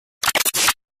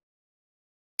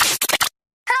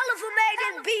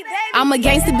I'm a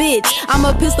gangsta bitch. I'm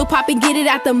a pistol pop and get it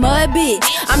out the mud, bitch.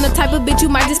 I'm the type of bitch you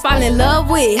might just fall in love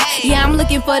with. Yeah, I'm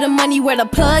looking for the money, where the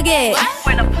plug at?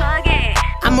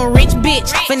 I'm a rich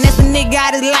bitch, finesse a nigga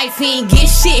out his life, he ain't get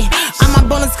shit. All my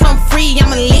bonus come free,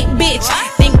 I'm a lit bitch.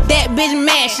 Think that bitch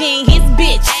mad, she ain't his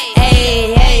bitch.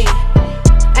 Hey, hey.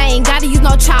 I ain't gotta use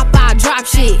no chop, I drop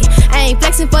shit. I ain't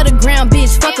flexing for the ground,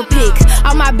 bitch, fuck a pic.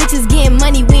 All my bitches getting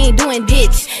money, we ain't doing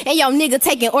ditch. And yo nigga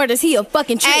taking orders, he a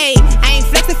fucking trick. Hey, I ain't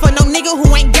flexing for no nigga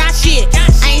who ain't got shit.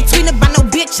 I ain't tweeting about no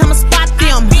bitch, I'ma spot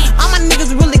them. All my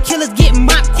niggas really killers get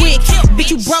mopped quick.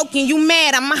 Bitch, you broken, you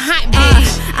mad, I'm a hot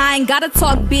bitch. I ain't gotta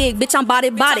talk big, bitch, I'm body.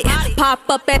 Pop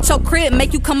up at your crib,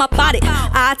 make you come up out it.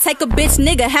 I take a bitch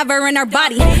nigga, have her in her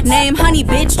body. Name honey,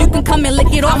 bitch, you can come and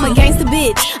lick it off. I'm a gangsta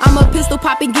bitch. I'm a pistol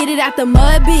pop and get it out the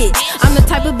mud, bitch. I'm the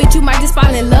type of bitch you might just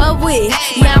fall in love with.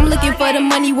 Yeah, I'm looking for the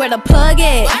money, where the plug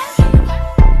at?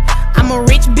 I'm a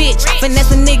rich bitch,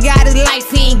 finesse a nigga out his life,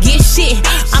 he ain't get shit.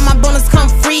 All my bonus come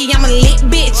free, I'm a lit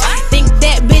bitch. Think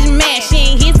that bitch mad, she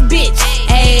ain't his bitch.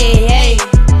 Hey, hey.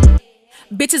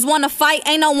 Bitches wanna fight,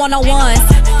 ain't no one-on-ones.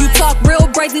 You talk real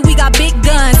crazy, we got big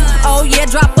guns. Oh yeah,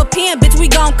 drop a pin, bitch, we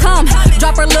gon' come.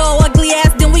 Drop her little ugly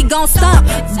ass, then we gon' stomp.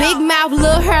 Big mouth,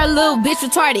 little hair, little bitch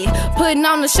retarded. Putting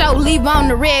on the show, leave on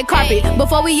the red carpet.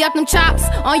 Before we up them chops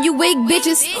on you weak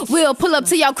bitches, we'll pull up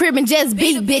to your crib and just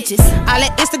beat bitches. I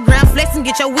let Instagram flex and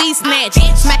get your weed snatched.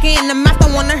 Smack it in the mouth,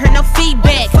 don't wanna hear no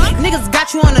feedback. Niggas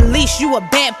got you on a leash, you a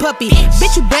bad puppy.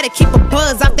 Bitch, you better keep a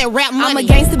buzz off that rap money. I'm a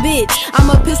gangsta bitch. I'm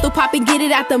a pistol pop and get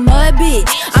it out the mud, bitch.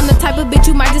 I'm the type of bitch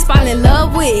you might just fall in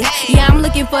love with. Yeah, I'm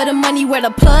looking for the money, where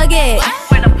the plug at?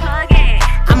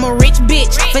 I'm a rich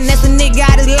bitch, finesse a nigga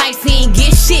out his life, he ain't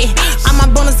get shit. All my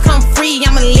bonus come free,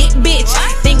 I'm a lit bitch.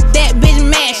 Think that bitch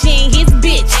mad, she ain't his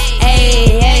bitch.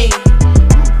 Hey, hey.